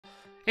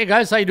Hey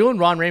guys, how you doing?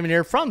 Ron Raymond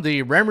here from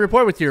the Raymond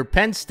Report with your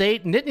Penn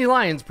State Nittany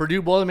Lions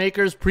Purdue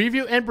Boilermakers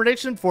preview and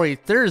prediction for a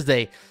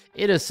Thursday.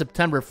 It is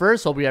September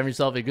 1st. Hope you have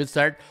yourself a good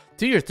start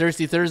to your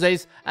Thirsty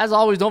Thursdays. As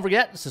always, don't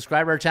forget to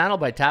subscribe to our channel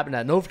by tapping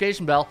that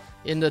notification bell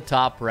in the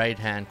top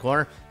right-hand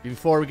corner.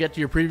 Before we get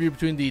to your preview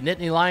between the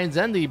Nittany Lions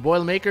and the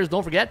Boilermakers,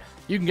 don't forget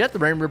you can get the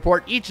Raymond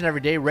Report each and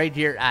every day right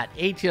here at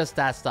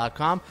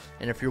atsstats.com.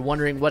 And if you're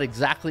wondering what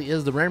exactly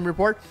is the Raymond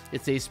Report,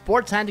 it's a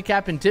sports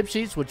handicap and tip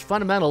sheets which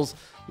fundamentals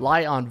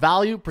lie on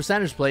value,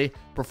 percentage play,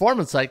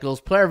 performance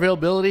cycles, player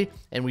availability,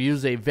 and we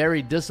use a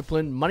very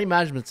disciplined money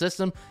management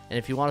system. And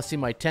if you want to see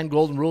my 10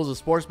 golden rules of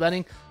sports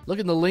betting, look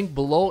in the link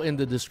below in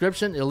the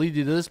description. It'll lead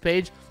you to this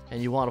page,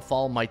 and you want to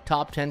follow my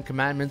top 10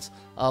 commandments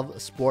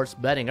of sports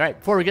betting. All right,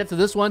 before we get to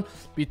this one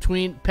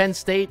between Penn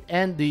State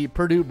and the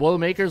Purdue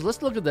Boilermakers,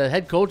 let's look at the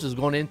head coaches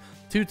going in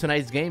to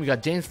tonight's game. You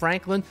got James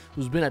Franklin,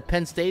 who's been at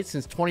Penn State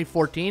since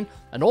 2014,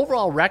 an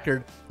overall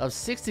record of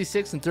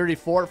 66-34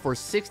 for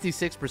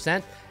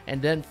 66%.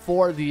 And then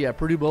for the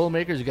Purdue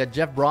Boilermakers, you got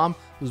Jeff Brom,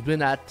 who's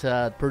been at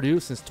Purdue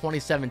since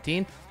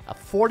 2017, a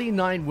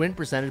 49 win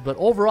percentage, but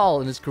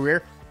overall in his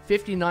career,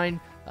 59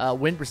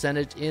 win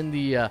percentage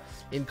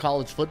in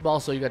college football.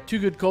 So you got two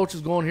good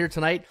coaches going here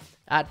tonight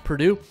at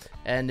Purdue,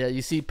 and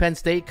you see Penn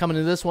State coming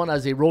into this one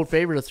as a road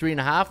favorite of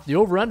 3.5. The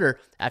over/under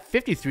at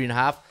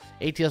 53.5.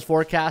 ATS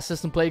forecast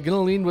system play going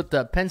to lean with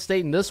the Penn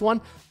State in this one,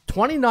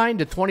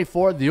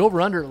 29-24. The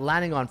over/under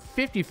landing on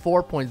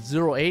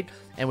 54.08.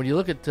 And when you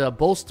look at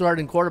both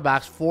starting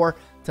quarterbacks for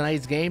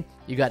tonight's game,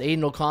 you got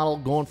Aiden O'Connell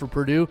going for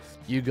Purdue.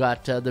 You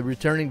got the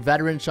returning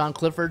veteran Sean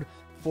Clifford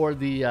for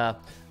the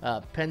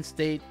Penn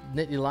State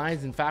Nittany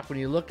Lions. In fact, when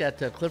you look at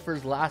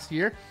Clifford's last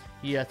year,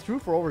 he threw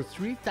for over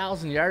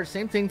 3,000 yards.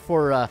 Same thing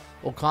for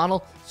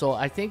O'Connell. So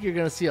I think you're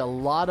going to see a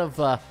lot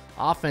of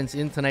offense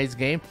in tonight's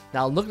game.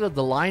 Now, looking at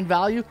the line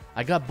value,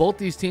 I got both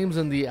these teams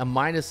in the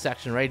minus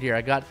section right here.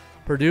 I got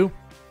Purdue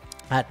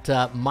at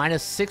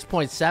minus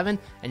 6.7,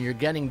 and you're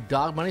getting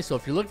dog money. So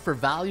if you're looking for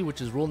value,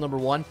 which is rule number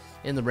 1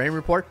 in the Raymond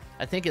Report,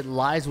 I think it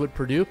lies with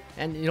Purdue.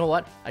 And you know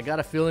what? I got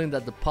a feeling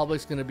that the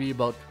public's going to be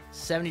about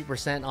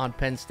 70% on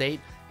Penn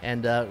State.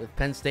 And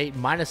Penn State,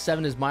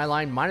 -7 is my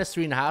line,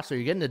 -3.5. So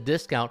you're getting a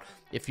discount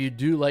if you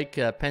do like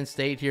Penn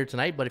State here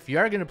tonight. But if you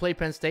are going to play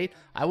Penn State,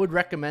 I would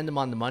recommend them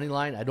on the money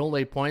line. I don't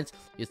lay points.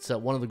 It's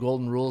one of the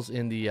golden rules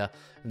in the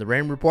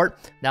Raymond Report.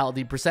 Now,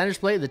 the percentage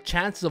play, the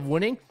chances of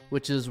winning,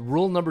 which is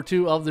rule number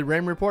 2 of the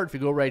Raymond Report. If you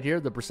go right here,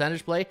 the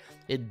percentage play,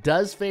 it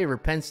does favor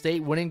Penn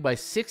State winning by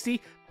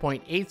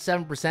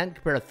 60.87%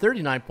 compared to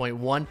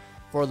 39.1%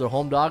 for their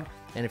home dog.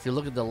 And if you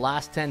look at the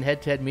last 10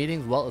 head-to-head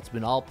meetings, well, it's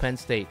been all Penn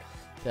State.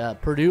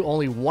 Purdue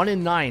only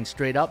 1-9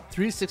 straight up,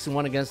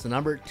 3-6-1 against the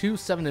number,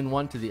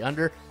 2-7-1 to the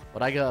under.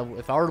 But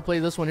if I were to play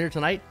this one here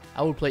tonight,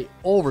 I would play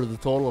over the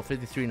total of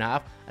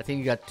 53.5. I think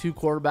you got two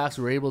quarterbacks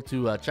who are able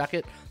to chuck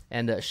it,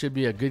 and it should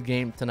be a good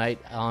game tonight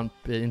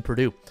in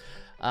Purdue.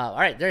 All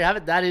right, there you have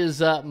it. That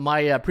is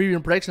my preview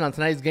and prediction on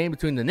tonight's game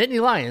between the Nittany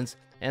Lions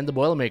and the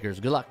Boilermakers.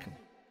 Good luck.